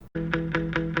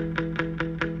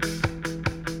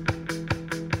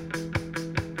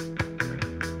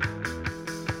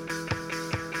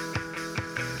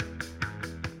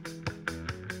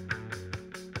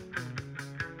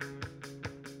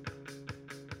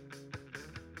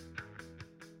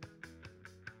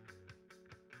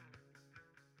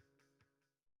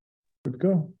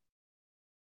go.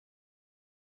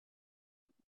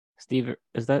 Steve,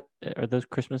 are those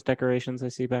Christmas decorations I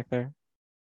see back there?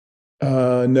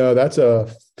 No, that's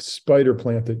a spider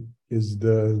plant that is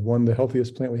the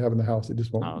healthiest plant we have in the house. It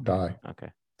just Oh, won't okay. die. Okay.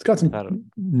 It's got I some thought it,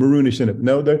 maroonish in it.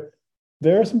 No,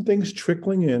 there are some things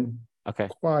trickling in okay.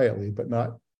 quietly, but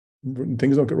not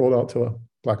things don't get rolled out till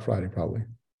Black Friday probably.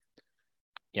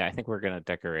 Yeah, I think we're gonna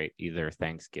decorate either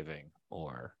Thanksgiving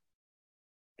or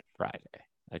Friday.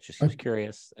 I just I, was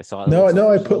curious. I saw it no, looks like no,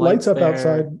 I there's put lights lights up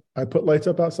outside. there. I put lights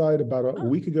up outside about a Oh,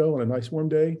 week ago on a nice warm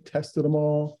day. Tested them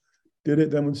all. Did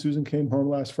it. Then when Susan came home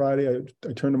last Friday,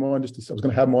 I turned them on. I was going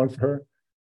to have them on for her.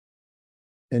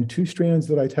 And two strands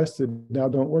that I tested now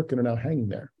don't work and are now hanging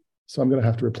there. So I'm going to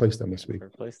have to replace them this week.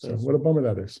 replace So those. what a bummer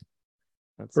that is.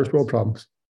 That First world sucks. problems.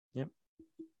 Yep.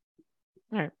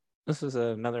 All right. This is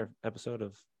another episode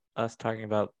of us talking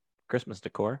about Christmas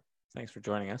decor. Thanks for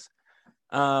joining us.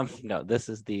 No, this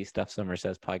is the Stuff Summer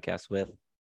Says podcast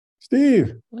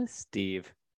Steve. with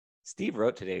Steve. Steve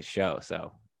wrote today's show,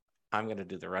 so I'm gonna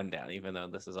do the rundown, even though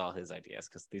this is all his ideas,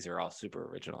 because these are all super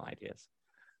original ideas.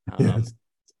 Yes.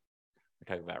 We're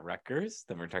talking about Rutgers,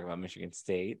 then we're talking about Michigan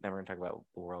State, then we're gonna talk about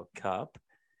the World Cup,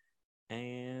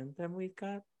 and then we've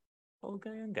got old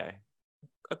guy, young guy.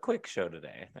 A quick show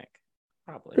today, I think.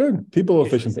 Probably. Good. People are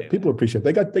Usually efficient. say People that. appreciate.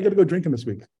 They got to go drinking this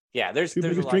week. Yeah, there's Two a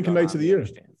biggest lot drinking going nights of on. the We year.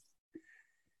 understand.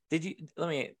 Did you?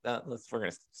 We're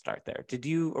gonna start there.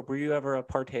 Were you ever a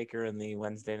partaker in the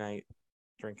Wednesday night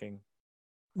drinking?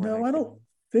 No, I don't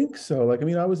think so. Like, I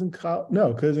mean, I was in college.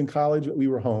 No, because in college we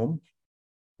were home,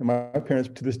 and my parents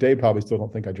to this day probably still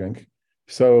don't think I drink.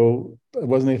 So it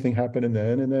wasn't anything happening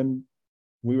then. And then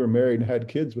we were married and had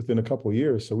kids within a couple of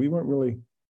years. So we weren't really.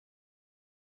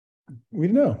 We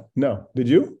didn't know. No, did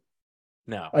you?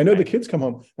 No, I know the kids come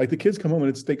home. Like the kids come home and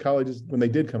it's state colleges when they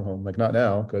did come home. Like not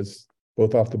now because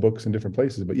both off the books in different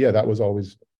places. But yeah, that was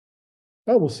always.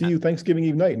 Oh, we'll see you Thanksgiving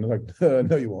Eve night, and I'm like,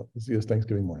 no, you won't. We'll see us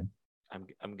Thanksgiving morning.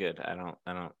 I'm good. I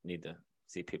don't need to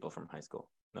see people from high school.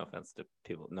 No offense to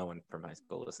people. No one from high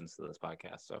school listens to this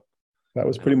podcast, so That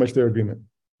was I pretty don't much need their to. agreement.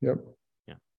 Yep.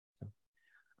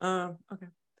 Yeah. Okay.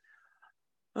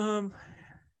 Um.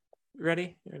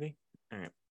 Ready? Ready? All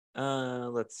right.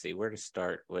 Let's see where to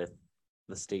start with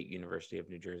the State University of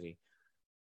New Jersey.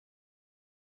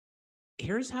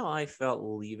 Here's how I felt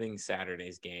leaving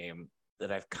Saturday's game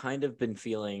that I've kind of been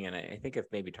feeling, and I think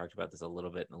I've maybe talked about this a little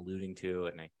bit and alluding to,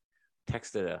 and I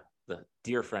texted the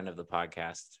dear friend of the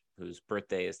podcast whose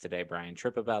birthday is today, Brian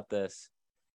Tripp, about this.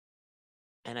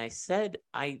 And I said,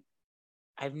 I've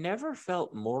never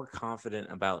felt more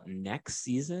confident about next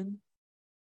season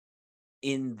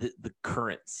in the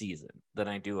current season than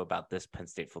I do about this Penn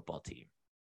State football team.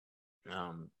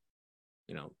 A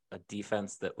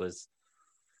defense that was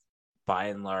by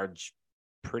and large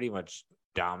pretty much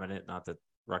dominant. Not that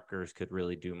Rutgers could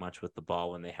really do much with the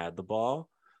ball when they had the ball.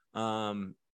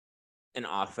 An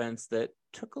offense that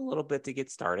took a little bit to get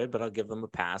started, but I'll give them a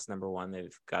pass. Number one,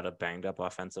 they've got a banged up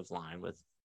offensive line with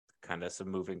kind of some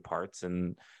moving parts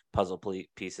and puzzle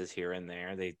pieces here and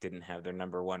there. They didn't have their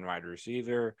number one wide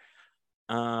receiver.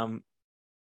 But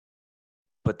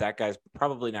that guy's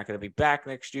probably not going to be back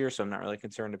next year, so I'm not really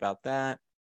concerned about that.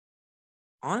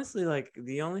 Honestly, like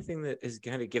the only thing that is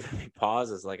going to give me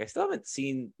pause is like I still haven't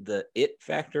seen the it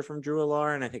factor from Drew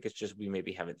Alar, and I think it's just we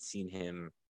maybe haven't seen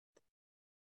him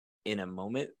in a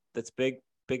moment that's big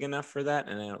enough for that,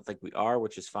 and I don't think we are,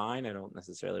 which is fine. I don't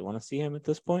necessarily want to see him at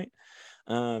this point.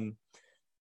 So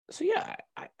yeah,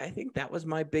 I think that was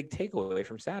my big takeaway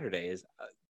from Saturday is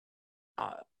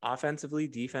offensively,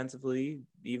 defensively,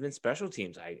 even special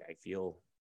teams. I feel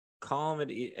calm at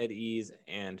ease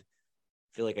and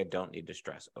feel like I don't need to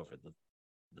stress over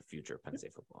the future of Penn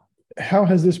State football. How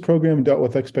has this program dealt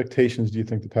with expectations, do you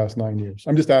think, the past 9 years?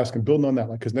 I'm just asking, building on that,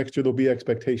 like, because next year there'll be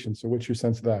expectations. So what's your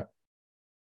sense of that?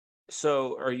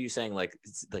 So are you saying like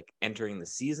it's like entering the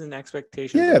season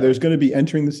expectations? Yeah, Or there's like, going to be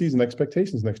entering the season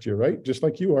expectations next year, right? Just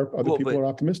like you are. Other people are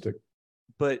optimistic.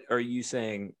 But are you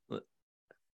saying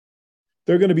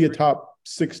they're going to be a top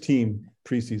 6 team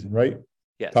preseason, right?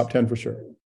 Yes. Top 10 for sure.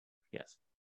 Yes.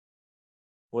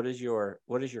 What is your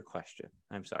question?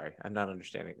 I'm sorry, I'm not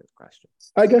understanding the question.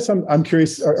 I guess I'm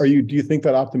curious. Do you think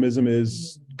that optimism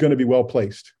is going to be well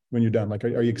placed when you're done? Like,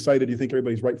 are you excited? Do you think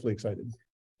everybody's rightfully excited?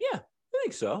 Yeah, I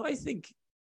think so. I think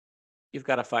you've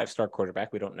got a 5-star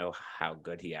quarterback. We don't know how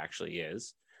good he actually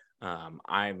is.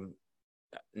 I'm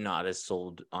not as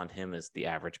sold on him as the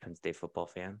average Penn State football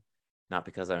fan. Not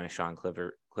because I'm a Sean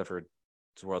Clifford's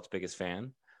world's biggest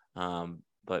fan,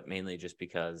 but mainly just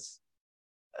because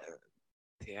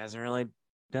he hasn't really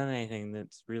done anything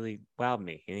that's really wowed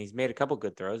me. And he's made a couple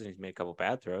good throws and he's made a couple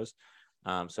bad throws.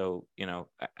 So,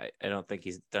 I don't think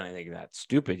he's done anything that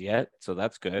stupid yet. So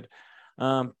that's good.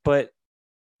 But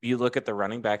you look at the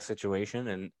running back situation,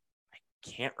 and I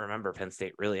can't remember Penn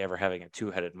State really ever having a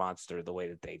two-headed monster the way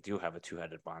that they do have a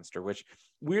two-headed monster, which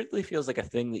weirdly feels like a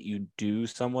thing that you do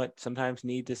somewhat sometimes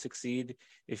need to succeed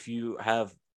if you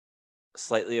have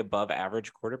slightly above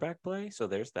average quarterback play. So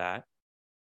there's that.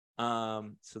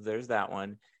 So there's that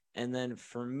one. And then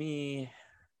for me,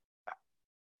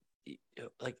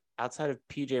 like outside of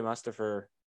PJ Mustafer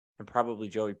and probably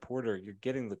Joey Porter, you're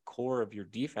getting the core of your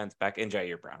defense back, and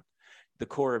Jair Brown, the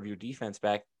core of your defense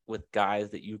back with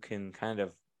guys that you can kind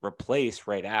of replace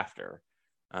right after.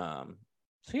 So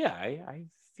yeah, I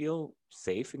feel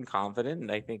safe and confident,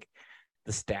 and I think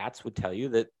the stats would tell you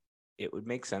that it would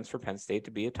make sense for Penn State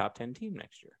to be a top 10 team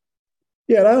next year.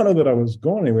 Yeah, and I don't know that I was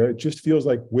going anywhere. It just feels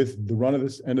like with the run of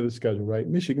this end of the schedule, right?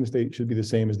 Michigan State should be the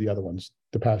same as the other ones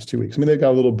the past 2 weeks. I mean, they've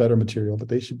got a little better material, but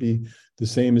they should be the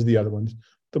same as the other ones.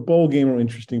 The bowl game are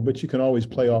interesting, but you can always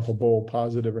play off a bowl,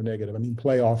 positive or negative. I mean,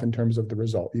 play off in terms of the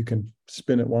result. You can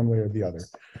spin it one way or the other.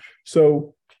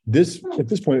 So at this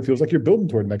point, it feels like you're building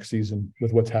toward next season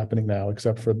with what's happening now,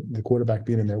 except for the quarterback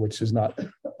being in there, which is not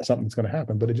something that's going to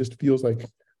happen. But it just feels like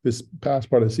this past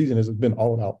part of the season has been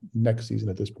all about next season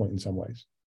at this point in some ways.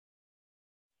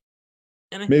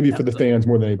 And maybe for the fans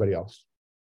more than anybody else.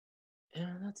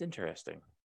 Yeah, that's interesting.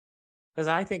 Because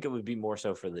I think it would be more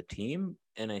so for the team.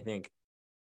 And I think,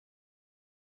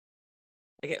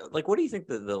 like, what do you think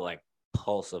the like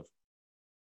pulse of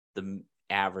the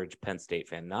average Penn State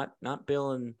fan, not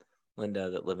Bill and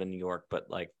Linda that live in New York, but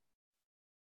like,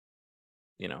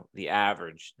 the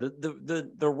average,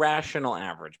 the rational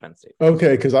average Penn State fan.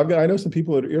 Okay, because I know some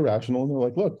people that are irrational, and they're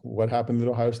like, look, what happened at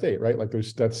Ohio State, right? Like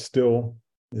that's still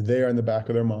there in the back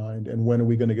of their mind, and when are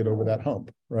we going to get over that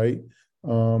hump, right?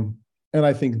 And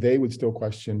I think they would still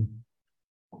question,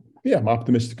 yeah, I'm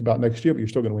optimistic about next year, but you're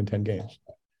still going to win 10 games.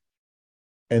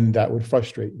 And that would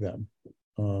frustrate them.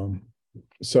 And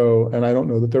I don't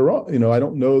know that they're wrong. I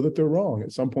don't know that they're wrong.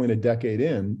 At some point, a decade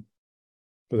in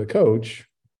for the coach,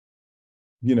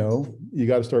 you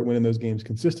got to start winning those games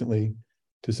consistently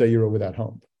to say you're over that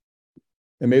hump.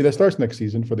 And maybe that starts next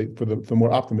season for the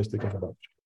more optimistic approach.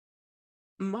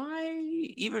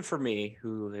 Even for me,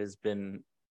 who has been,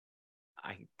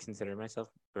 I consider myself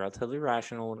relatively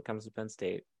rational when it comes to Penn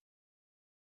State,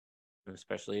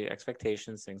 especially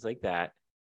expectations, things like that.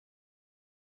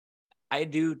 I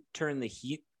do turn the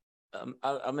heat.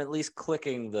 I'm at least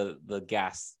clicking the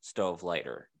gas stove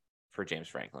lighter for James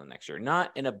Franklin next year.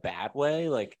 Not in a bad way.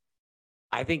 Like,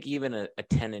 I think even a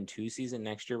 10-2 season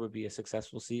next year would be a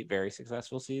very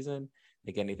successful season. I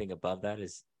think anything above that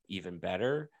is even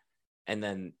better. And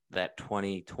then that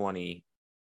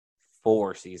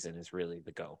 2024 season is really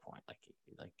the go point. Like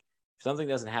if something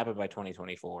doesn't happen by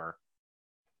 2024,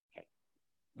 okay,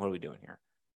 what are we doing here?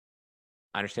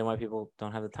 I understand why people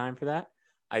don't have the time for that.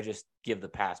 I just give the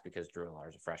pass because Drew Allar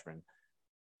is a freshman,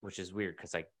 which is weird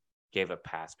because I gave a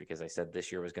pass because I said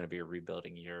this year was going to be a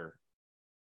rebuilding year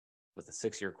with a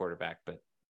 6-year quarterback, but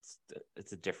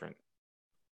it's a different.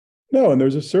 No, and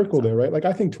there's a circle there, right? Like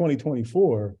I think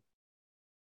 2024,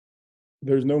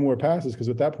 there's no more passes because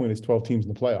at that point it's 12 teams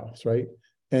in the playoffs, right?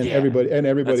 And Yeah,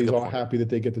 everybody's all happy that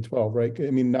they get to 12, right?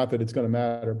 I mean, not that it's going to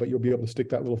matter, but you'll be able to stick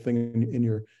that little thing in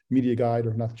your media guide,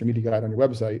 or not your media guide, on your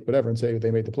website, whatever, and say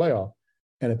they made the playoff.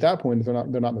 And at that point, if they're not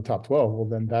in the top 12, well,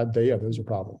 then that day, yeah, those are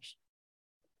problems.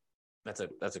 That's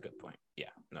a good point.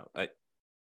 Yeah, no,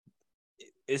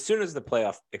 as soon as the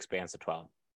playoff expands to 12,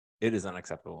 it is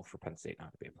unacceptable for Penn State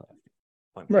not to be a playoff team.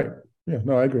 Right. Yeah,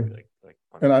 no, I agree.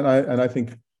 And I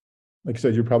think, like I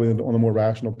said, you're probably on the more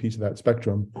rational piece of that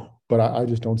spectrum, but I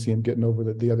just don't see him getting over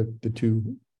the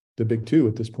big two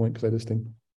at this point, because I just think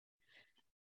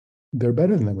they're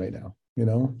better than them right now.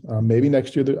 Maybe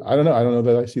next year. I don't know. I don't know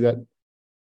that I see that.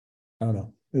 I don't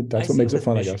know. That's what makes it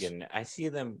fun, Michigan, I guess. I see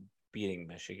them beating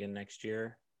Michigan next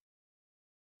year.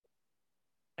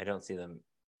 I don't see them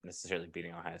necessarily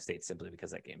beating Ohio State simply because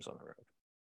that game's on the road.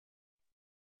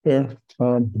 Fair.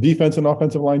 Defense and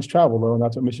offensive lines travel, though, and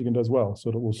that's what Michigan does well. So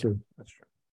we'll see. That's true.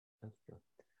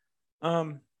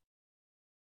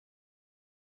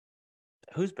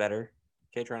 Who's better,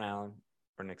 Katron Allen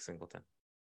or Nick Singleton?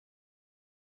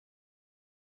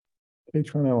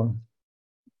 Katron Allen.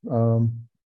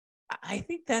 I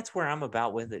think that's where I'm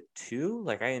about with it too.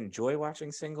 Like, I enjoy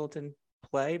watching Singleton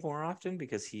play more often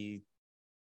because he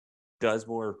does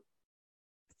more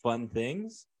fun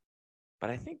things.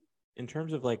 But I think in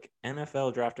terms of like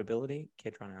NFL draftability,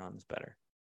 Katron Allen is better.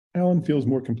 Allen feels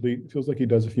more complete. Feels like he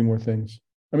does a few more things.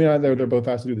 I mean, they're both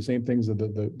asked to do the same things.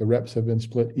 The reps have been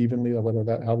split evenly. Whether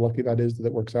that how lucky that is that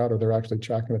it works out, or they're actually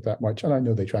tracking it that much. And I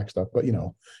know they track stuff, but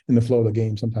in the flow of the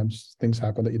game, sometimes things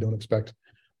happen that you don't expect.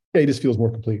 Yeah, he just feels more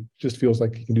complete. Just feels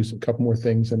like he can do a couple more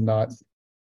things and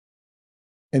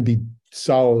be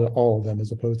solid at all of them,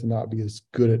 as opposed to not be as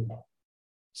good at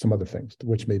some other things,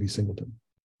 which may be Singleton.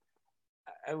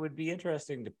 I would be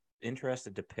interested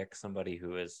to pick somebody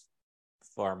who is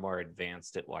far more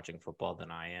advanced at watching football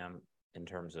than I am in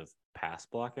terms of pass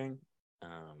blocking,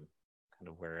 kind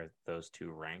of where those two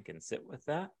rank and sit with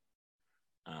that.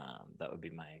 That would be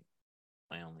my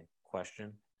only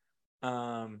question.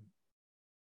 Where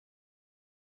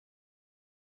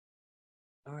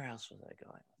else was I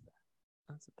going with that?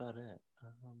 That's about it.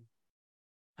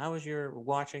 How was your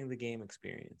watching the game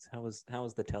experience? How was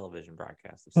the television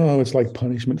broadcast? Oh, it's like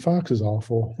punishment. Fox is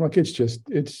awful. Like it's just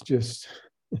it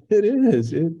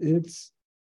is. It's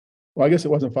well, I guess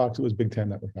it wasn't Fox, it was Big Ten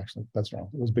Network, actually. That's wrong.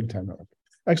 It was Big Ten Network.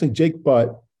 Actually, Jake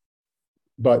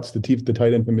Butts, the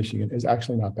tight end from Michigan, is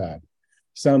actually not bad.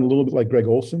 Sound a little bit like Greg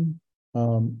Olson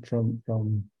from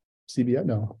CBS.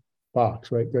 No,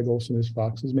 Fox, right? Greg Olson is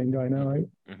Fox's main guy now, right?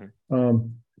 Mm-hmm.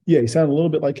 Yeah, he sounded a little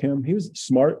bit like him. He was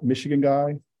smart, Michigan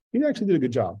guy. He actually did a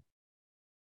good job.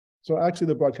 So actually,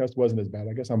 the broadcast wasn't as bad.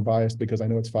 I guess I'm biased because I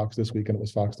know it's Fox this week and it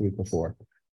was Fox the week before.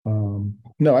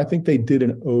 No, I think they did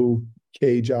an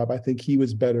okay job. I think he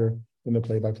was better than the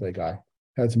play-by-play guy.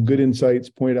 Had some good insights,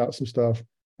 pointed out some stuff,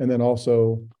 and then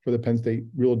also for the Penn State,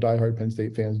 real diehard Penn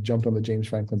State fans, jumped on the James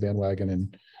Franklin bandwagon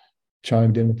and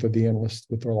chimed in with the analysts,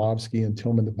 with Orlovsky and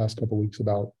Tillman the past couple of weeks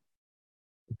about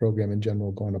the program in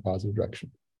general going a positive direction.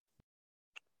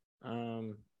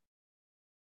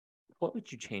 What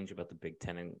would you change about the Big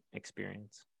Ten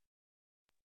experience?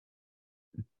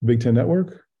 Big Ten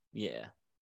Network? Yeah.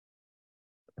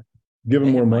 Give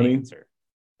them more money. Answer.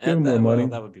 Give them more money.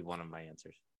 Well, that would be one of my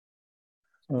answers.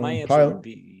 My answer would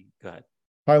be, go ahead.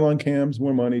 Pylon cams,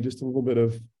 more money, just a little bit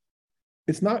of,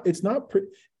 it's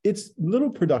little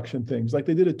production things. Like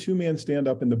they did a 2-man stand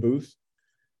up in the booth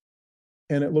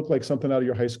and it looked like something out of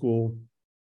your high school.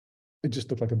 It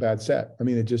just looked like a bad set. I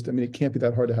mean, it can't be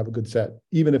that hard to have a good set.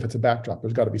 Even if it's a backdrop,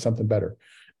 there's got to be something better.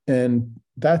 And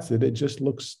that's it. It just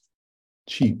looks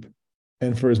cheap.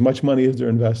 And for as much money as they're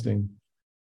investing,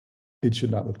 it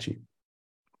should not look cheap.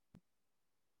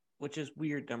 Which is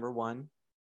weird, number one,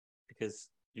 because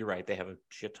you're right, they have a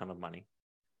shit ton of money.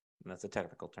 And that's a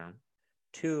technical term.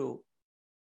 2,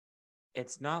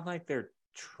 it's not like they're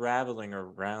traveling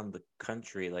around the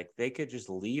country. Like they could just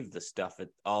leave the stuff at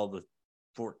all the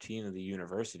 14 of the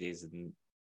universities and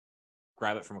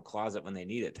grab it from a closet when they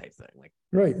need it type thing. Like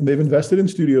right. And they've invested in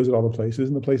studios at all the places,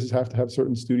 and the places have to have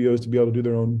certain studios to be able to do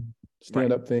their own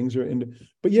stand-up things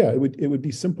but yeah, it would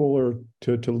be simpler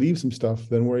to leave some stuff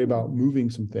than worry about moving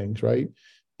some things, right?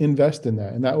 Invest in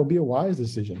that. And that would be a wise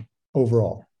decision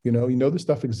overall. The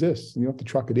stuff exists and you don't have to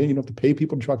truck it in. You don't have to pay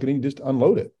people to truck it in. You just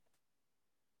unload it.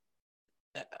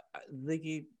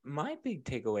 My big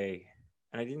takeaway,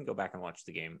 and I didn't go back and watch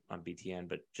the game on BTN,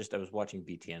 but just I was watching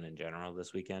BTN in general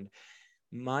this weekend.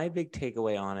 My big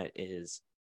takeaway on it is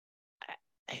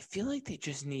I feel like they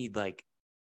just need like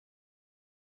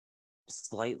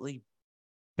slightly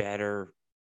better,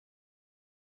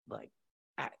 like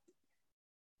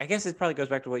I guess it probably goes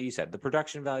back to what you said, the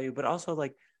production value, but also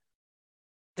like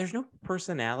there's no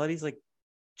personalities. Like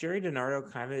Jerry DiNardo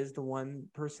kind of is the one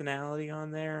personality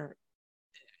on there.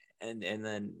 And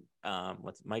then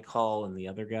what's Mike Hall and the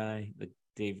other guy, the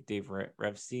Dave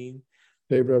Revstein.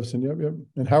 Dave Revstein, yep.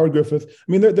 And Howard Griffith.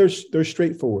 I mean, they're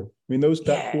straightforward. I mean,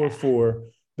 that core 4,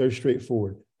 they're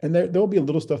straightforward. And there'll be a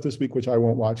little stuff this week which I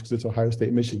won't watch because it's Ohio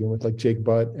State, Michigan, with like Jake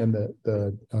Butt and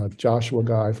the Joshua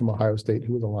guy from Ohio State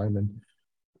who was a lineman.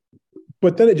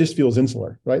 But then it just feels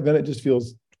insular, right? Then it just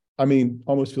feels,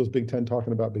 almost feels Big Ten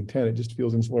talking about Big Ten. It just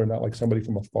feels insular, not like somebody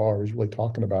from afar is really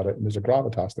talking about it. And there's a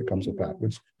gravitas that comes with that,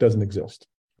 which doesn't exist.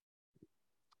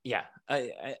 Yeah,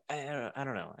 I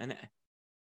don't know. And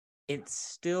it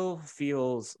still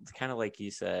feels kind of like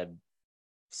you said,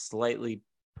 slightly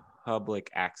public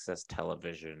access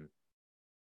television.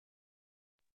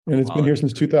 And it's been here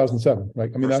since 2007.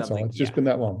 Right? That's all. It's just been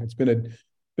that long. It's been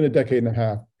a decade and a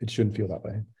half. It shouldn't feel that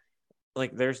way.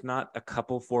 Like there's not a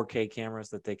couple 4K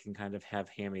cameras that they can kind of have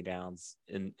hand-me-downs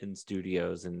in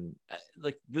studios, and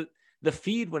like the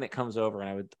feed when it comes over,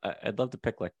 and I'd love to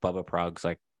pick like Bubba Prog's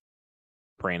like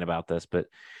brain about this, but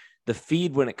the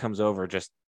feed when it comes over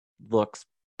just looks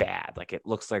bad. Like it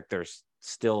looks like there's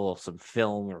still some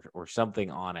film or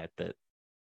something on it that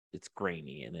it's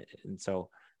grainy in it, and so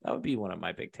that would be one of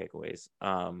my big takeaways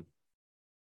on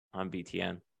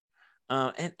BTN.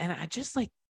 And I just like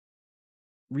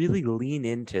really lean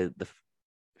into the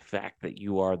fact that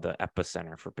you are the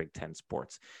epicenter for Big Ten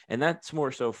sports, and that's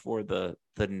more so for the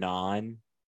non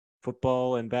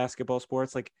football and basketball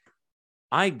sports. Like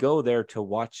I go there to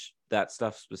watch that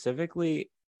stuff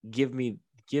specifically. Give me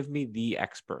the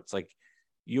experts. Like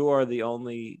you are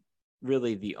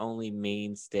really the only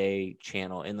mainstay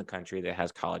channel in the country that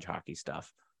has college hockey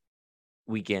stuff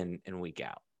week in and week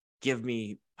out. Give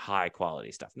me high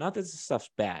quality stuff. Not that this stuff's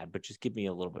bad, but just give me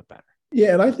a little bit better.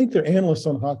 Yeah, and I think their analysts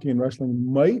on hockey and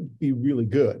wrestling might be really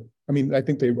good. I mean, I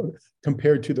think they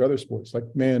compared to their other sports, like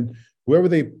man, whoever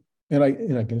they and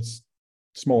I guess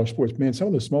smaller sports, man, some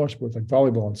of the smaller sports like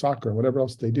volleyball and soccer and whatever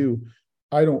else they do,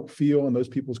 I don't feel, and those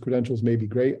people's credentials may be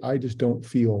great. I just don't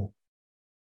feel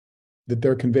that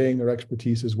they're conveying their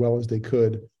expertise as well as they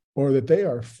could, or that they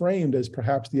are framed as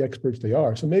perhaps the experts they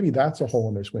are. So maybe that's a hole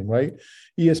in their swing, right?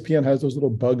 ESPN has those little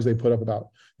bugs they put up about,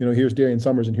 here's Darian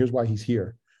Summers and here's why he's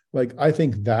here. Like, I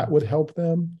think that would help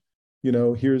them.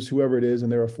 Here's whoever it is,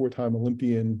 and they're a 4-time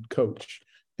Olympian coach.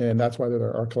 And that's why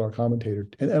they're our color commentator.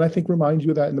 And I think remind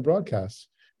you of that in the broadcasts,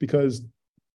 because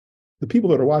the people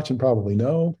that are watching probably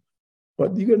know,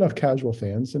 but you get enough casual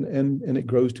fans and it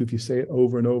grows to, if you say it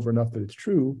over and over enough that it's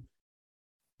true,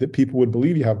 that people would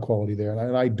believe you have quality there.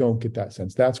 And I don't get that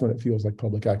sense. That's when it feels like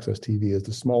public access TV is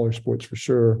the smaller sports for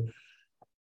sure.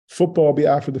 Football will be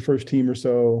after the first team or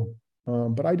so.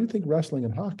 But I do think wrestling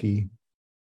and hockey,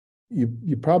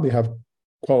 you probably have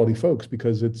quality folks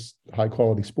because it's high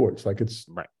quality sports. Like it's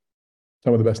right.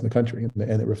 Some of the best in the country, and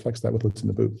it reflects that with what's in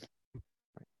the booth.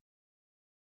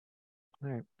 All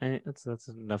right. And that's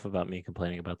enough about me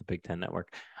complaining about the Big Ten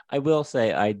Network. I will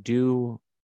say I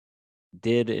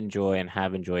did enjoy and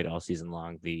have enjoyed all season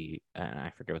long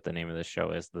I forget what the name of this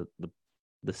show is, the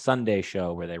Sunday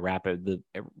show where they wrap it, the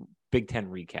Big Ten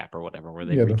recap or whatever, where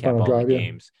they recap all the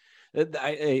games.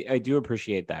 I do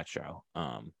appreciate that show.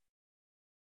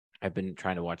 I've been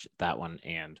trying to watch that one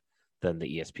and then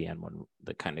the ESPN one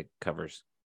that kind of covers,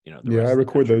 the rest I of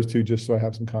record those two just so I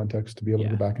have some context to be able to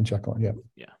go back and check on. Yeah.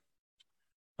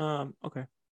 Okay.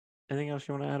 Anything else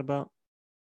you want to add about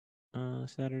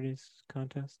Saturday's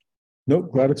contest?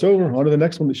 Nope. Glad it's over. On to the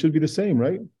next one that should be the same,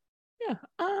 right? Yeah.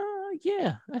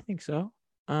 Yeah, I think so.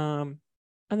 I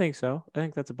think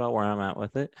that's about where I'm at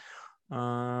with it.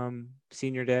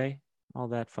 Senior day, all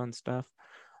that fun stuff.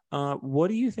 What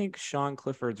do you think Sean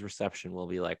Clifford's reception will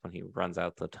be like when he runs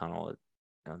out the tunnel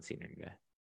on senior day?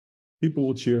 People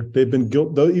will cheer. They've been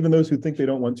guilted. Even those who think they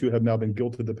don't want to have now been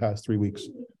guilted the past 3 weeks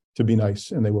to be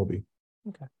nice, and they will be.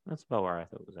 Okay, that's about where I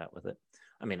thought it was at with it.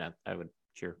 I mean, I would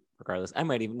cheer regardless. I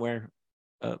might even wear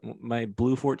my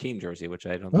blue 14 jersey, which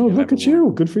I don't think I've look at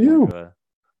you. Good for you. To a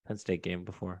Penn State game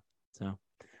before. So,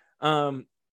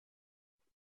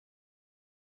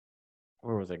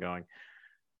 where was I going?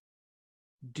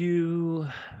 Would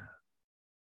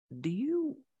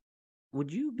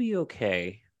you be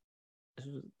okay? This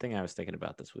is the thing I was thinking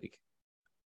about this week.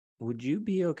 Would you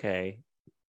be okay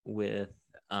with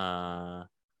Penn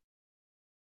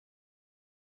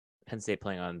State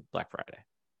playing on Black Friday?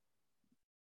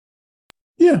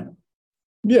 Yeah.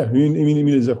 I mean,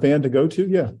 as a fan to go to,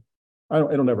 yeah.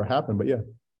 It'll never happen, but yeah.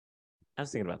 I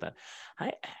was thinking about that.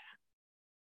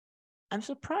 I'm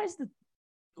surprised that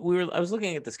I was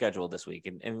looking at the schedule this week,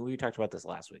 and we talked about this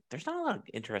last week. There's not a lot of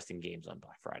interesting games on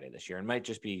Black Friday this year. It might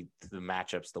just be the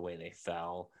matchups, the way they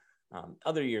fell.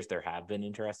 Other years there have been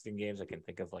interesting games. I can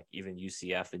think of like even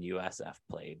UCF and USF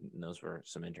played, and those were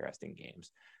some interesting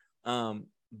games.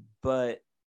 But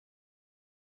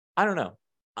I don't know.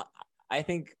 I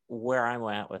think where I'm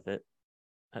at with it,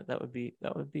 that'd be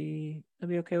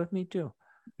okay with me too.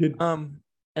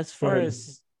 As far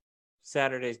as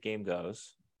Saturday's game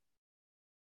goes,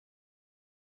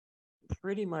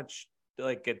 pretty much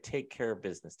like a take care of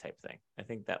business type thing. I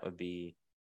think that would be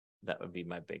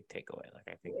my big takeaway. Like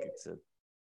I think it's a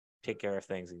take care of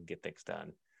things and get things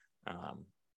done,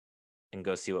 and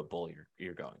go see what bowl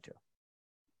you're going to.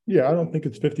 Yeah, I don't think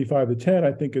it's 55-10.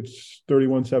 I think it's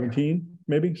 31-17,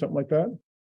 maybe something like that.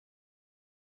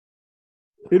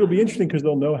 It'll be interesting because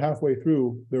they'll know halfway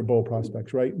through their bowl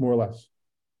prospects, right? More or less,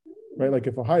 right? Like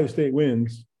if Ohio State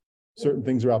wins, certain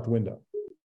things are out the window.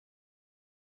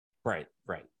 Right.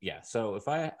 Yeah. So if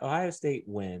Ohio State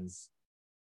wins,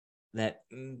 that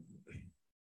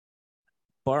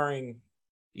barring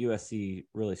USC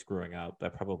really screwing up,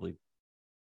 that probably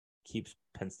keeps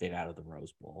Penn State out of the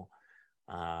Rose Bowl.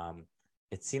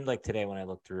 It seemed like today when I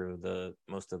looked through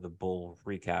most of the bowl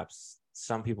recaps,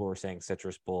 some people were saying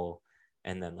Citrus Bowl,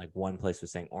 and then like one place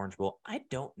was saying Orange Bowl. I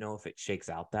don't know if it shakes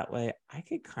out that way. I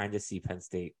could kind of see Penn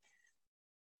State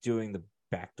doing the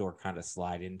backdoor kind of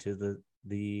slide into the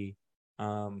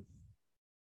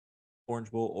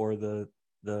Orange Bowl or the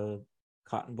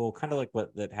Cotton Bowl, kind of like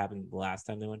what that happened the last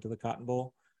time they went to the Cotton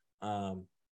Bowl. Um,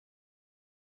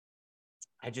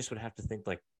 I just would have to think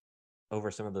like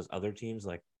over some of those other teams,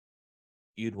 like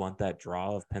you'd want that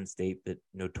draw of Penn State that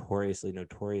notoriously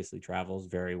travels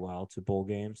very well to bowl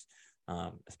games,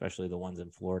 especially the ones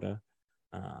in Florida.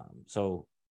 So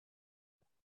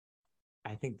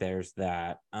I think there's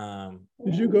that.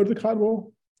 Did you go to the Cotton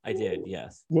Bowl? I did,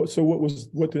 yes. How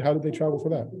did they travel for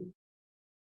that?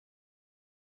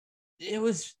 It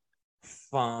was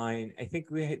fine. I think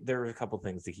there were a couple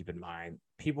things to keep in mind.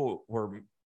 People were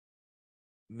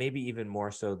maybe even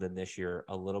more so than this year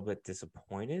a little bit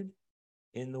disappointed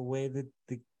in the way that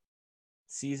the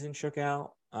season shook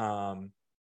out.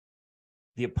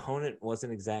 The opponent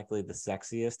wasn't exactly the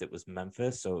sexiest. It was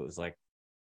Memphis, so it was like,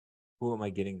 who am I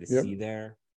getting to Yep. see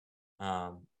there?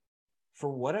 For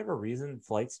whatever reason,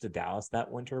 flights to Dallas that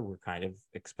winter were kind of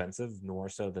expensive, more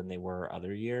so than they were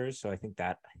other years. So I think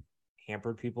that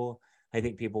hampered people. I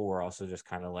think people were also just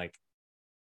kind of like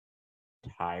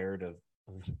tired of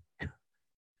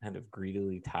kind of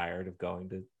greedily tired of going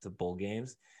to bowl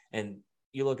games. And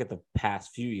you look at the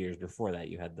past few years before that,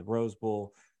 you had the Rose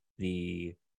Bowl,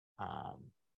 the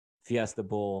Fiesta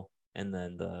Bowl, and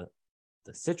then the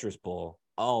Citrus Bowl,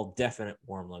 all definite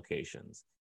warm locations.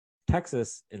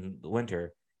 Texas in the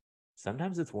winter,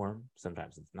 sometimes it's warm,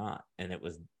 sometimes it's not. And it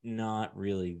was not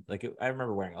really like I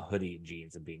remember wearing a hoodie and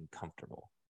jeans and being comfortable,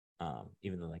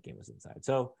 even though that game was inside.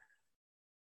 So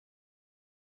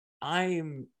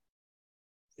I'm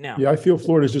now. Yeah, I feel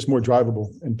Florida is just more drivable,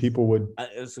 and people would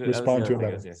Was the respond other to it thing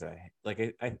I was better. going to say.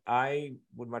 Like, I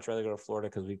would much rather go to Florida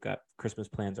because we've got Christmas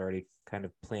plans already kind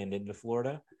of planned into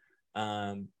Florida.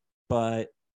 But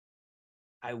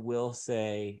I will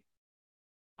say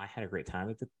I had a great time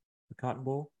at the Cotton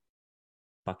Bowl.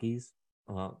 Bucky's.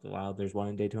 Well, while there's one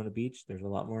in Daytona Beach, there's a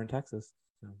lot more in Texas.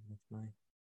 So that's my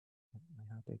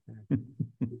hot take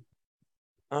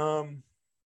there. Um,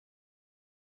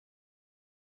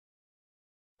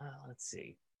 let's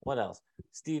see what else,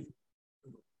 Steve.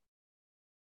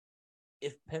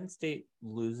 If Penn State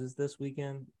loses this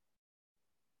weekend,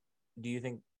 do you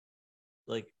think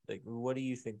like what do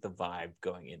you think the vibe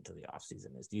going into the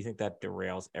offseason is? Do you think that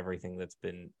derails everything that's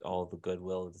been all the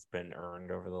goodwill that's been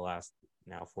earned over the last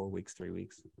now 4 weeks, 3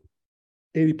 weeks?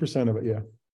 80% of it, yeah,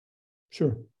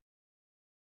 sure.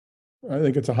 I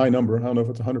think it's a high number. I don't know if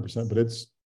it's 100%, but it's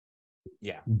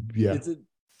Yeah, yeah. it's a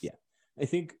yeah. I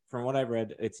think from what I've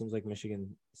read, it seems like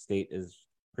Michigan State is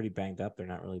pretty banged up. They're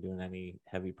not really doing any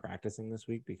heavy practicing this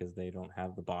week because they don't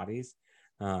have the bodies.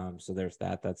 So there's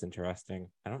that. That's interesting.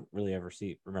 I don't really ever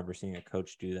remember seeing a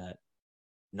coach do that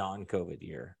non-COVID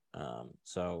year.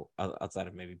 So outside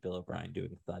of maybe Bill O'Brien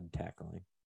doing thud tackling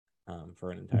for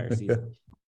an entire season,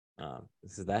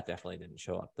 so that definitely didn't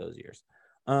show up those years.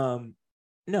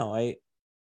 No,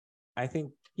 I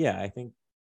think I think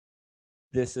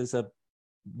this is a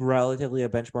relatively a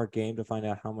benchmark game to find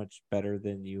out how much better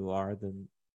than you are than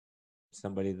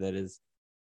somebody that is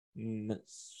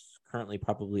currently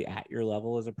probably at your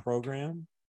level as a program,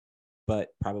 but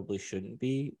probably shouldn't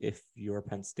be if you're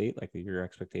Penn State. Like your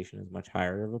expectation is much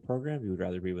higher of a program. You would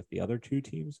rather be with the other two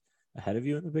teams ahead of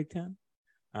you in the Big Ten.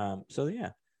 So yeah,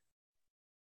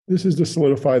 this is to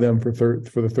solidify them for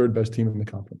the third best team in the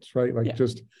conference, right? Like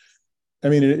just I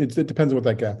mean, it depends on what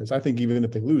that gap is. I think even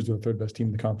if they lose to the third best team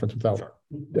in the conference without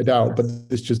a doubt, but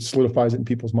this just solidifies it in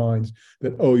people's minds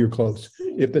that, oh, you're close.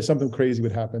 If there's something crazy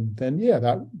would happen, then yeah,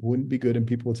 that wouldn't be good. And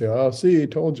people would say, oh, see, I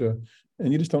told you.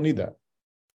 And you just don't need that.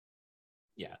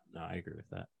 Yeah, no, I agree with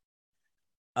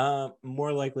that.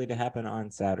 More likely to happen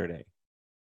on Saturday.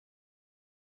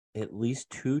 At least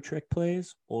 2 trick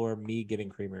plays or me getting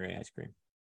creamery ice cream.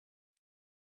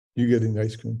 You getting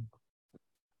ice cream.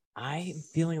 I'm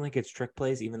feeling like it's trick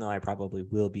plays, even though I probably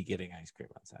will be getting ice cream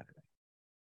on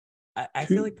Saturday. I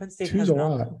feel like Penn State two's has a not.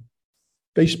 lot.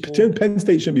 Penn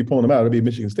State shouldn't be pulling them out. It'd be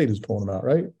Michigan State who's pulling them out,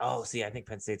 right? Oh, see, I think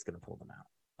Penn State's going to pull them out.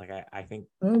 Like I think.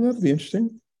 Oh, that'd be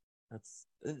interesting.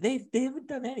 They haven't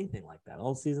done anything like that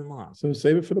all season long. So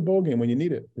save it for the bowl game when you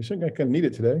need it. They shouldn't kind of need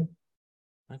it today.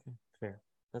 Okay, fair.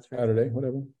 That's fair. Saturday,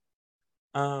 whatever.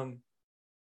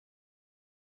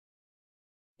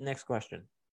 Next question.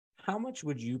 How much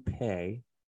would you pay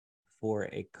for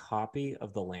a copy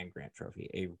of the land grant trophy,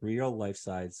 a real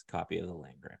life-size copy of the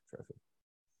land grant trophy?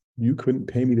 You couldn't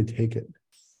pay me to take it.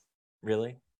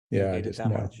 Really? Yeah, I just no.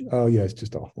 Much? Oh yeah, it's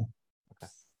just awful.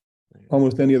 Okay.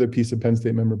 Almost any other piece of Penn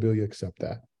State memorabilia except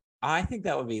that. I think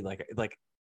that would be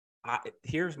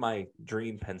here's my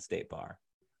dream Penn State bar.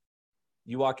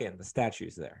 You walk in, the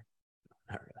statue's there.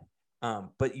 Not really.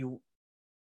 But you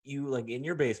like in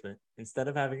your basement, instead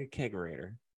of having a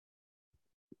kegerator,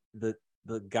 the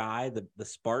guy, the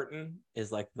Spartan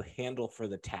is like the handle for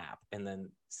the tap, and then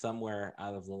somewhere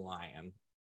out of the lion,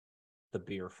 the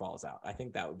beer falls out. I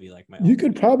think that would be like my. You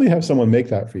could probably have someone make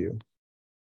that for you.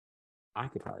 I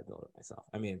could probably build it myself.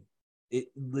 I mean, it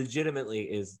legitimately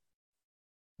is.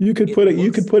 You could It put it. You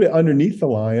looks could put it underneath the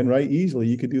lion, right? Easily,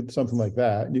 you could do something like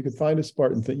that. You could find a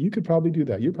Spartan thing. You could probably do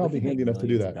that. You're we probably could make handy enough to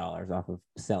do millions of that. dollars off of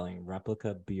selling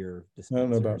replica beer I don't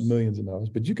know about dispensers. millions of dollars,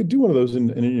 but you could do one of those in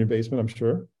your basement, I'm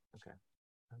sure. Okay.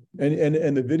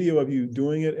 And the video of you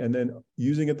doing it and then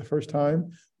using it the first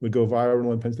time would go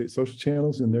viral on Penn State social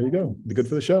channels, and there you go. Be good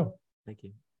for the show. Thank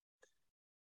you.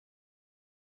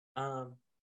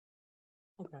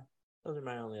 Okay. Those are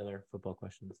my only other football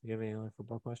questions. Do you have any other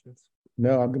football questions?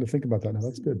 No, I'm going to think about that now.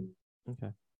 That's good. Okay.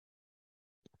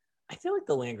 I feel like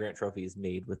the Land Grant Trophy is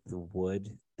made with the wood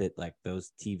that like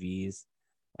those TVs,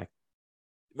 like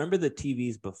remember the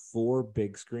TVs before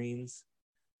big screens,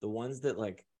 the ones that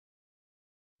like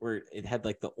where it had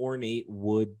like the ornate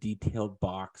wood detailed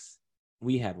box.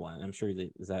 We had one. I'm sure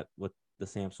that is that what the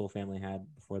Samsel family had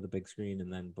before the big screen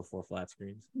and then before flat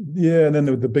screens. Yeah, and then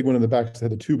the big one in the back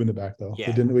had the tube in the back though.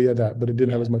 Yeah. We had that, but it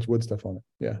didn't have Yeah. as much wood stuff on it.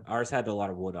 Yeah. Ours had a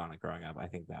lot of wood on it growing up. I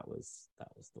think that was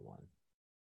the one.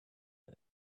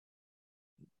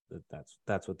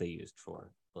 That's what they used for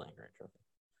the Land Grant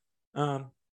Trophy.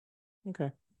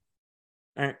 Okay.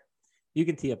 All right. You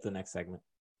can tee up the next segment.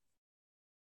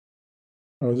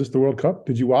 Oh, is this the World Cup?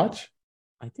 Did you watch?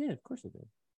 I did, of course I did.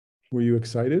 Were you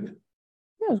excited?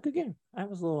 Yeah, it was a good game. I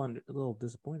was a little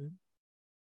disappointed,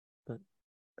 but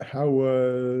how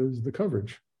was the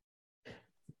coverage?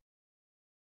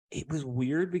 It was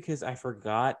weird because I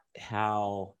forgot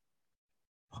how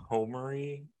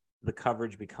homery the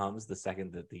coverage becomes the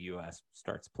second that the U.S.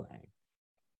 starts playing.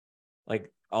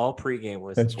 Like all pregame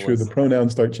was. That's true. The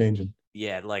pronouns start changing.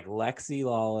 Yeah, like Lexi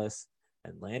Lawless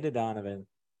and Landon Donovan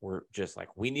were just like,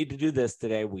 we need to do this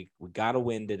today. We got to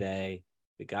win today.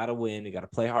 We got to win. We got to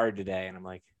play hard today. And I'm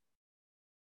like,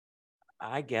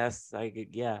 I guess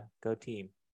go team.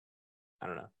 I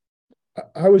don't know.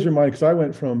 I was reminded because I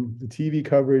went from the TV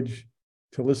coverage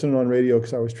to listening on radio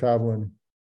because I was traveling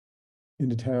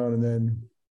into town and then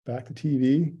back to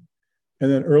TV.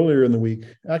 And then earlier in the week,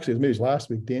 actually, maybe it was last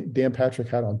week, Dan Patrick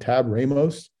had on Tab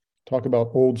Ramos talk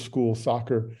about old school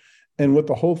soccer. And what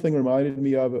the whole thing reminded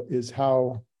me of is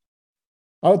how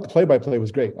I thought the play-by-play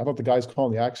was great. I thought the guys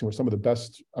calling the action were some of the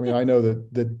best. I mean, I know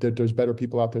that there's better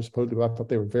people out there supposedly, but I thought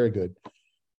they were very good.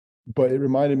 But it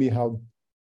reminded me how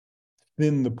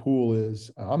thin the pool is.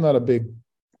 I'm not a big,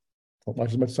 don't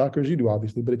watch as much soccer as you do,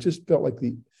 obviously, but it just felt like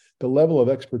the level of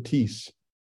expertise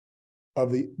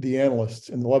of the analysts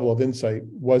and the level of insight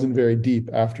wasn't very deep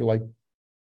after like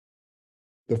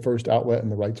the first outlet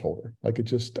and the rights holder. Like it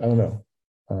just, I don't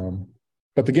know.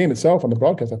 But the game itself on the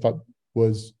broadcast, I thought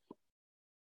was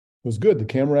good. The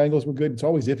camera angles were good. It's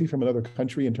always iffy from another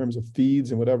country in terms of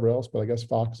feeds and whatever else, but I guess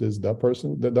Fox is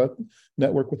the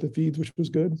network with the feeds, which was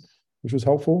good, which was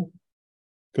helpful.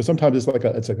 Because sometimes it's like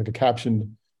a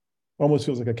captioned, almost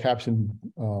feels like a captioned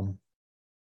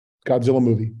Godzilla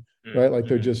movie, right? Like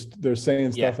they're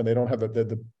saying stuff and they don't have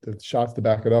the shots to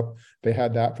back it up. They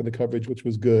had that for the coverage, which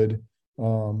was good.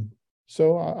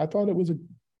 So I thought it was a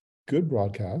good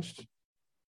broadcast.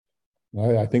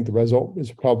 I think the result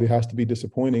probably has to be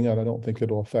disappointing, and I don't think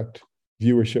it'll affect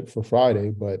viewership for Friday,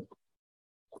 but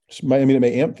it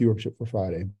may amp viewership for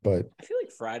Friday, but I feel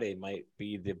like Friday might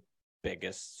be the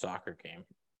biggest soccer game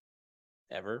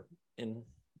ever in.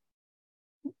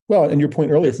 Well, and your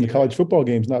point earlier from the college football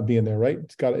games not being there, right?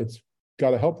 It's got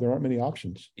to help. There aren't many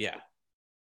options. Yeah.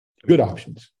 Good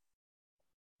options.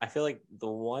 I feel like the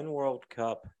one World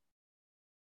Cup,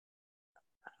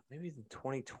 maybe the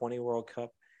 2020 World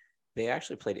Cup, they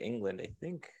actually played England, I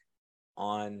think,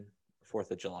 on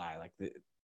 4th of July.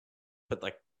 But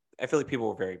I feel like people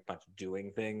were very much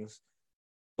doing things.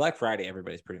 Black Friday,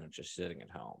 everybody's pretty much just sitting at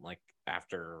home, like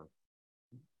after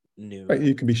noon. Right,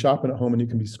 you can be shopping at home and you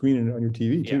can be screening it on your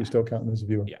TV too, still counting as a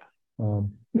viewer. Yeah.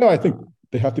 No, I think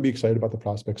they have to be excited about the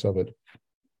prospects of it.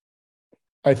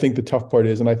 I think the tough part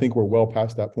is, and I think we're well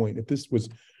past that point. If this was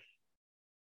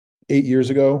 8 years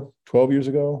ago, 12 years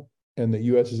ago, and the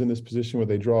U.S. is in this position where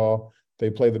they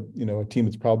play a team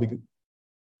that's probably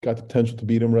got the potential to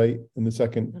beat them right in the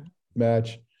second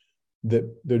match, that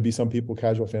there'd be some people,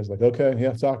 casual fans, like, okay,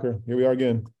 yeah, soccer, here we are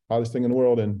again, hottest thing in the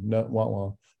world, and no,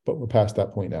 wah. But we're past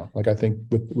that point now. Like I think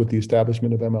with the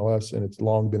establishment of MLS, and it's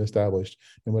long been established,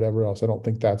 and whatever else, I don't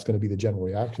think that's going to be the general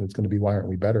reaction. It's going to be, why aren't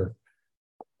we better?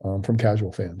 From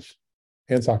casual fans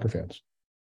and soccer fans,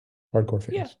 hardcore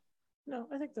fans. Yeah. No,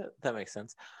 I think that makes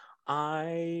sense.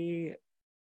 I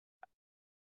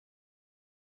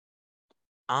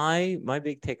My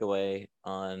big takeaway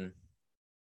on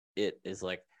it is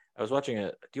like I was watching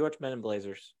do you watch Men in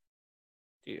Blazers?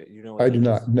 Do you know what I that do is?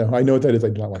 not. No, I know what that is. I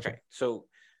do not watch it. Okay, so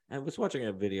I was watching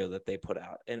a video that they put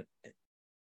out, and I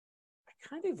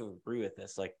kind of agree with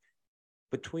this. Like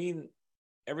between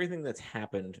everything that's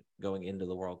happened going into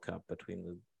the World Cup, between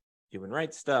the human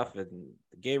rights stuff and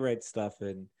the gay rights stuff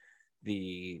and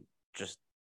the just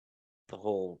the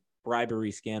whole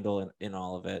bribery scandal in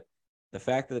all of it, the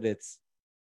fact that it's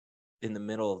in the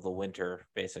middle of the winter,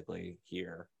 basically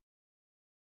here,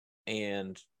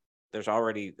 and there's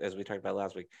already, as we talked about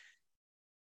last week,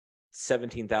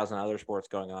 17,000 other sports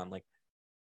going on. Like,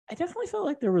 I definitely felt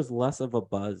like there was less of a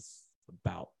buzz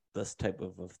about this type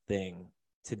of a thing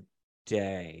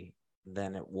today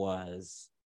than there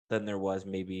was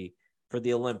maybe for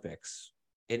the Olympics,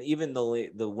 and even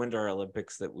the Winter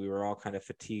Olympics that we were all kind of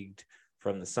fatigued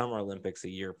from the Summer Olympics a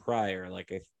year prior.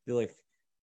 Like, I feel like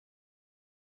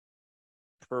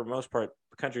for the most part,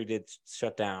 the country did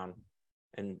shut down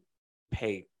and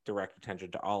pay direct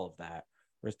attention to all of that.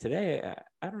 Whereas today,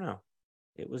 I don't know,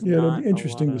 it was Yeah, it'll be not a lot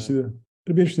interesting to of. see the.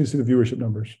 It'll be interesting to see the viewership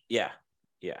numbers. Yeah,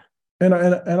 yeah. And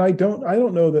I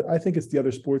don't know that I think it's the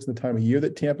other sports and the time of year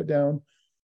that tamp it down.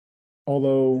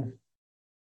 Although,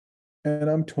 and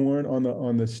I'm torn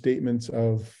on the statements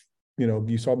of,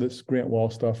 you saw this Grant Wall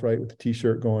stuff, right, with the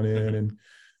T-shirt going in, and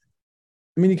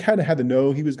I mean, you kind of had to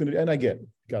know he was going to, and I get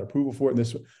got approval for it in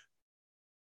this,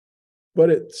 but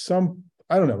it's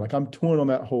I don't know, like I'm torn on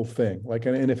that whole thing, like,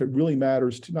 and if it really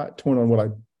matters, to not torn on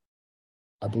what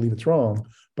I believe it's wrong,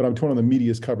 but I'm torn on the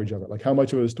media's coverage of it, like how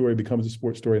much of a story becomes a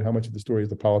sports story and how much of the story is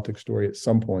the politics story at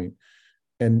some point.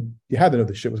 And you had to know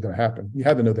this shit was going to happen. You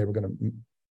had to know they were going to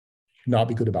not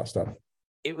be good about stuff.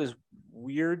 It was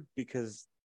weird because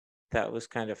that was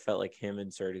kind of felt like him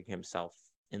inserting himself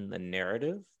in the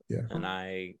narrative, Yeah. and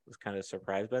I was kind of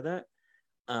surprised by that.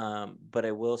 But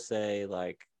I will say,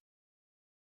 like,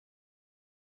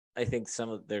 I think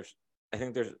there's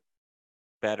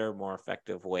better, more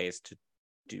effective ways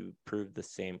to prove the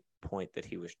same point that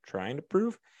he was trying to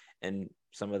prove, and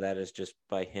some of that is just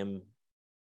by him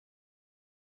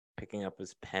picking up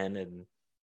his pen and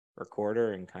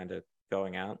recorder and kind of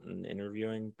going out and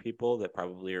interviewing people that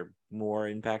probably are more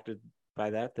impacted by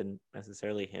that than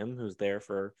necessarily him, who's there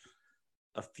for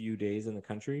a few days in the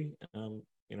country, in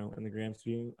the grand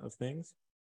scheme of things.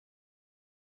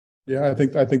 Yeah, I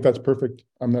think that's perfect.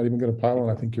 I'm not even going to pile on.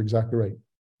 I think you're exactly right.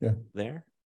 Yeah. There.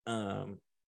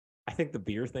 I think the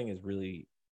beer thing is really,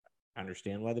 I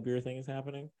understand why the beer thing is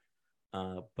happening.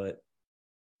 But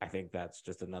I think that's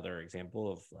just another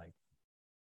example of like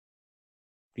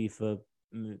FIFA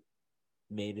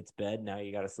made its bed, now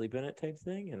you got to sleep in it type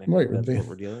thing. And I think Right. that's what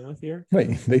we're dealing with here.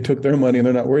 Right. They took their money and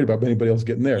they're not worried about anybody else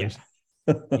getting theirs.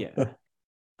 Yeah.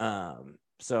 Yeah.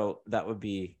 So that would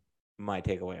be my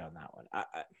takeaway on that one.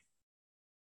 I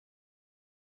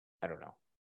don't know.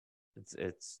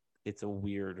 It's a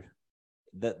weird,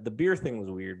 the beer thing was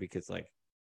weird because like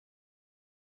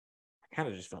I kind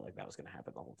of just felt like that was going to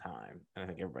happen the whole time, and I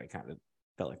think everybody kind of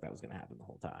felt like that was going to happen the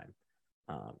whole time.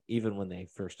 Even when they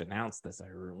first announced this, I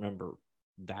remember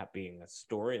that being a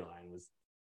storyline, was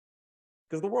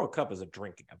because the World Cup is a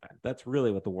drinking event. That's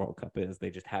really what the World Cup is.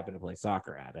 They just happen to play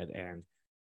soccer at it, and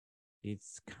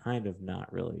it's kind of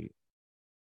not really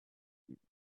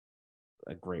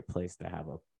a great place to have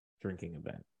a drinking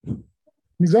event.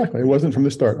 Exactly. It wasn't from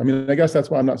the start. I mean, I guess that's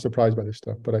why I'm not surprised by this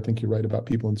stuff, but I think you're right about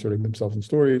people inserting themselves in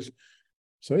stories.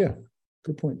 So yeah,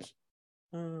 good points.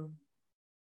 I don't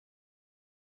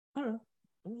know.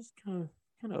 I'm just kind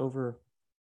of over.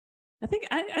 I think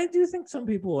I do think some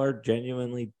people are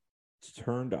genuinely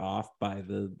turned off by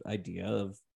the idea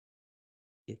of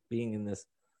it being in this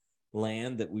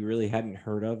land that we really hadn't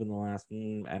heard of in the last,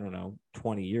 I don't know,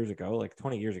 20 years ago. Like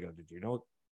 20 years ago, did you know what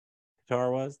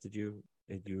Qatar was? Did you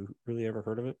really ever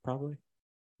heard of it? Probably.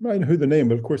 I know who the name,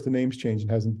 but of course the name's changed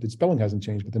and the spelling hasn't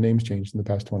changed, but the name's changed in the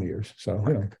past 20 years. So,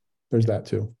 there's that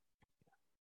too.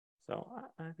 So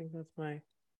I think that's my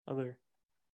other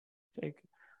take.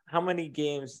 How many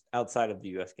games outside of the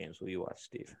U.S. games will you watch,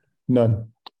 Steve? None.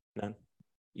 None.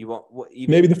 You won't.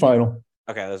 Maybe the final.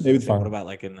 Okay, let's maybe just say. What about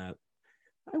like in that?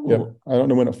 I will. Yep. I don't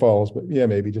know when it falls, but yeah,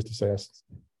 maybe just to say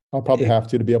I'll probably have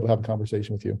to be able to have a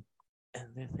conversation with you.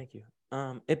 Thank you.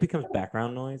 It becomes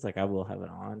background noise. Like I will have it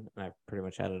on, and I've pretty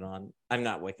much had it on. I'm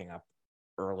not waking up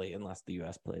early unless the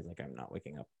U.S. plays. Like I'm not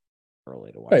waking up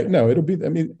early to watch. Right. No, it'll be. I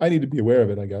mean, I need to be aware of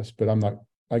it, I guess, but I'm not.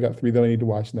 I got 3 that I need to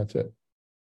watch, and that's it.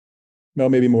 No,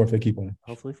 maybe more if they keep on.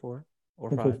 Hopefully 4 or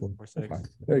hopefully 5 4. Or 6. 5.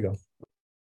 There you go.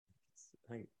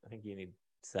 I think you need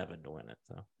 7 to win it.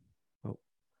 So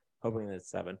hoping that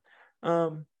it's 7.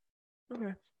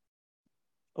 Okay.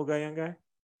 Okay, young guy.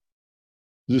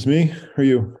 Is this me or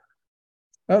you?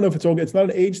 I don't know if it's all. It's not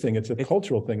an age thing. It's a It's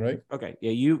cultural thing, right? okay.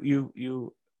 Yeah,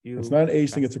 you It's not an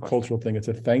age thing. asked It's the a question. cultural thing. It's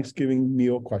a Thanksgiving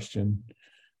meal question.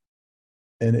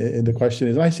 And the question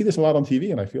is, and I see this a lot on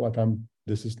TV, and I feel like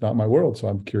this is not my world, so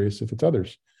I'm curious if it's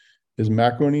others. Is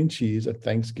macaroni and cheese a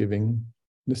Thanksgiving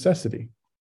necessity?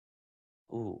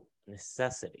 Ooh,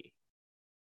 necessity.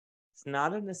 It's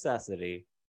not a necessity,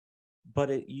 but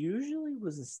it usually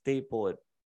was a staple at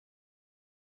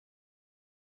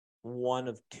one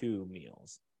of two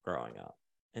meals growing up,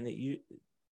 and it you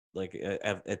like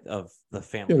of the Yeah,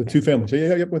 family the two Thanksgiving. families.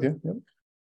 Yeah, yep, with you. Yep.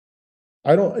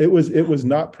 I don't. It was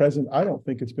not present. I don't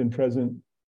think it's been present.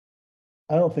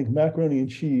 I don't think macaroni and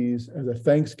cheese as a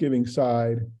Thanksgiving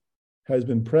side has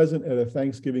been present at a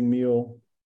Thanksgiving meal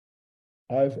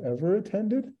I've ever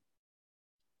attended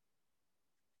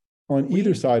on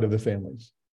either We've side of the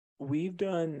families. we've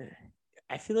done.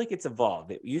 I feel like it's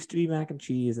evolved. It used to be mac and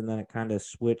cheese, and then it kind of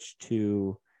switched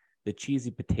to the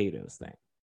cheesy potatoes thing.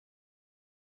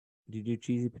 Do you do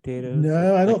cheesy potatoes?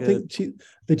 No, I Like don't a think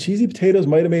the cheesy potatoes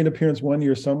might have made an appearance one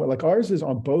year somewhere. Like ours is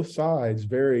on both sides.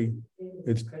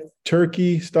 It's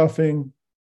turkey stuffing,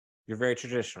 you're very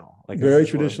traditional. Like this very is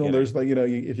what I'm traditional. getting.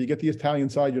 There's like if you get the Italian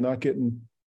side, you're not getting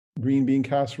green bean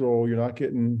casserole. You're not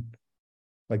getting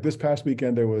like this past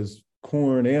weekend there was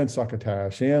corn and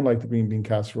succotash and like the green bean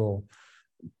casserole.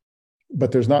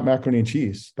 But there's not macaroni and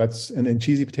cheese. And then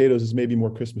cheesy potatoes is maybe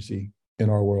more Christmassy in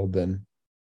our world than.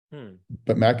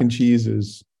 But mac and cheese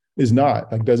is not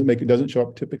like doesn't show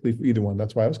up typically for either one.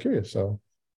 That's why I was curious. So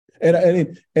and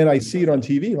I see it on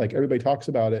TV, like everybody talks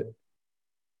about it,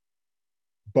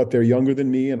 but they're younger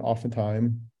than me and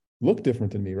oftentimes look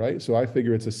different than me, right? So I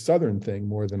figure it's a Southern thing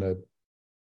more than a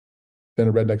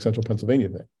redneck Central Pennsylvania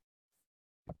thing.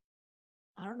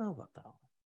 I don't know about that.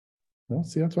 Well,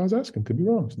 see, that's what I was asking. Could be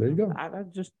wrong. So there you go. I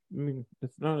mean,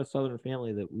 it's not a Southern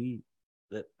family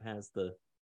that has the.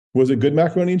 Was it good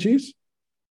macaroni and cheese?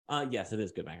 Yes, it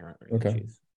is good macaroni and Okay.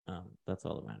 cheese. That's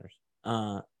all that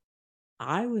matters.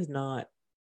 I was not.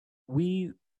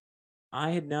 We,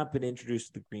 I had not been introduced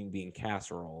to the green bean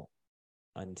casserole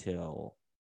until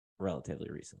relatively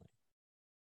recently.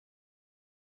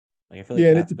 Like I feel Yeah, like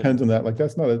and it that's been depends on that. Like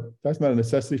that's not a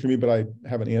necessity for me, but I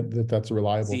have an aunt that's a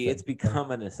reliable see, it's thing.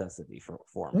 become a necessity for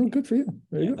Oh, me. good for you.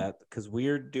 There Yeah, you go. that because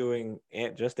we're doing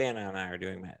just Anna and I are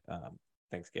doing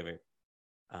Thanksgiving.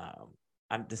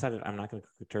 I'm decided I'm not going to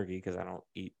cook a turkey because I don't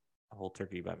eat a whole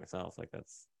turkey by myself. Like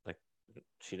that's like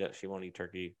she won't eat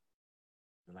turkey.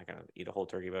 I'm not going to eat a whole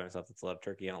turkey by myself. That's a lot of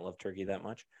turkey. I don't love turkey that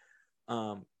much.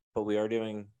 But we are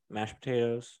doing mashed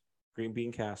potatoes, green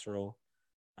bean casserole.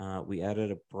 We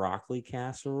added a broccoli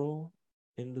casserole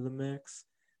into the mix.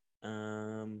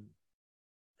 And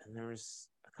there was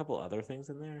a couple other things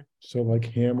in there. So like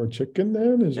ham or chicken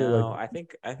then? Is it like No, I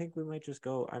think we might just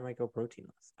go. I might go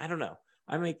proteinless. I don't know.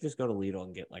 I might just go to Lidl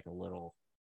and get like a little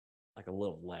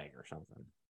leg or something.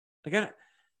 Like I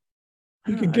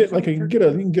you don't know. can I just get don't like eat you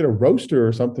turkey. can get a roaster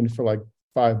or something for like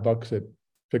 $5 at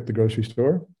pick the grocery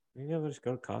store. Maybe I'll just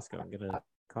go to Costco and get a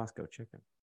Costco chicken.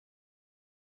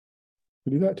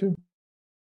 We do that too.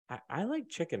 I like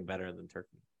chicken better than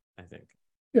turkey. I think.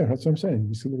 Yeah, that's what I'm saying.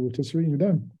 You see a little rotisserie and you're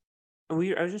done. I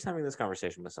was just having this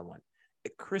conversation with someone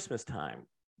at Christmas time.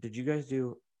 Did you guys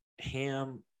do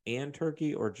ham and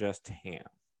turkey or just ham?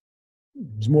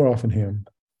 It's more often ham,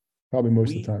 probably most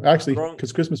of the We time. Actually, growing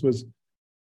because Christmas was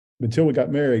until we got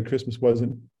married, Christmas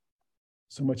wasn't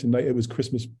so much a night. It was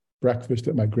Christmas breakfast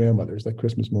at my grandmother's, like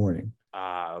Christmas morning.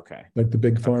 okay. Like the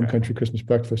big farm Okay. country Christmas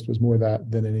breakfast was more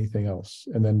that than anything else.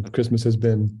 And then Okay. Christmas has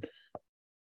been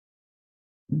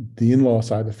the in-law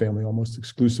side of the family almost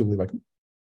exclusively like,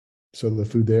 so the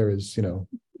food there is,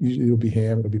 usually it'll be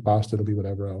ham, it'll be pasta, it'll be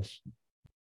whatever else.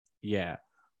 Yeah.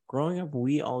 Growing up,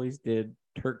 we always did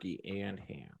turkey and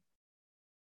ham.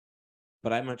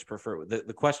 But I much prefer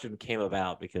the question came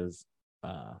about because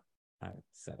I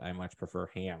said I much prefer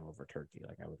ham over turkey.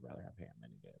 Like I would rather have ham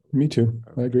any day. Me too.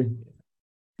 I agree.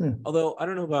 Yeah. Although I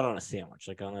don't know about on a sandwich.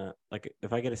 Like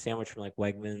if I get a sandwich from like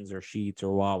Wegmans or Sheets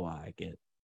or Wawa, I get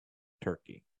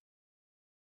turkey.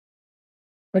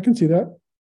 I can see that.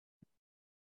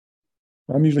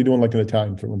 I'm usually doing like an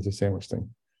Italian for when it's a sandwich thing,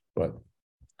 but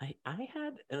I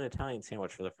had an Italian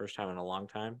sandwich for the first time in a long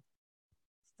time.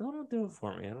 Still don't do it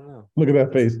for me. I don't know. look at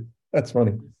that face. That's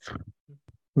funny.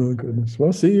 Oh goodness.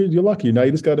 Well, see, you're lucky. Now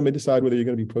you just got to decide whether you're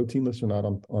going to be proteinless or not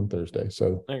on Thursday.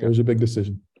 So there's a big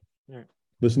decision. All right.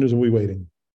 Listeners, will be waiting.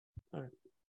 All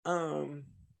right.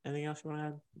 Anything else you want to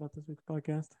add about this week's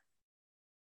podcast?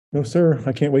 No, sir.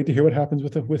 I can't wait to hear what happens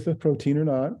with the protein or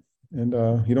not. And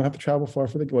you don't have to travel far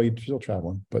for the game. Well, you're still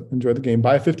traveling, but enjoy the game.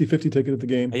 Buy a 50-50 ticket at the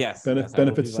game. Yes, I will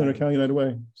Benefits be Center buying County United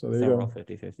Way. So there you several go.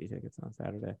 50-50 tickets on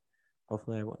Saturday.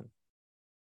 Hopefully I win.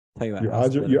 Tell you what, Your I'll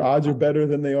odds are split it. your odds are better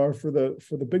than they are for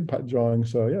the big pot drawing.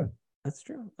 So yeah, That's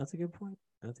true. That's a good point.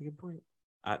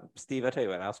 Steve, I tell you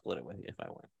what, I'll split it with you if I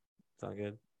win. Sound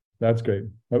good? that's great.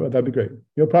 That'd be great.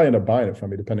 You'll probably end up buying it from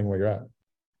me depending where you're at.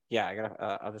 Yeah, I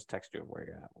gotta. I'll just text you where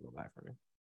you're at. We'll go buy from you.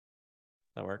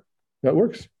 That work? That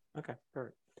works. Okay,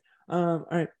 perfect. All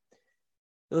right.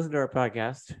 Listen to our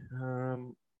podcast.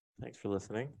 Thanks for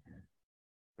listening.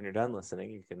 When you're done listening,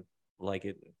 you can like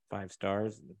it 5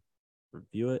 stars and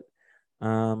review it.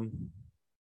 I've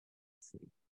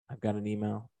got an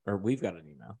email, or we've got an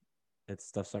email.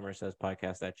 It's stuffsummersays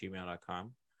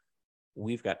podcast@gmail.com.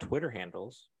 We've got Twitter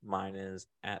handles. Mine is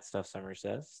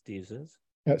 @stuffsummersays. Steve's is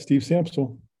At Steve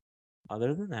Samsel.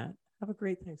 Other than that, have a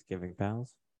great Thanksgiving,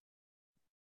 pals.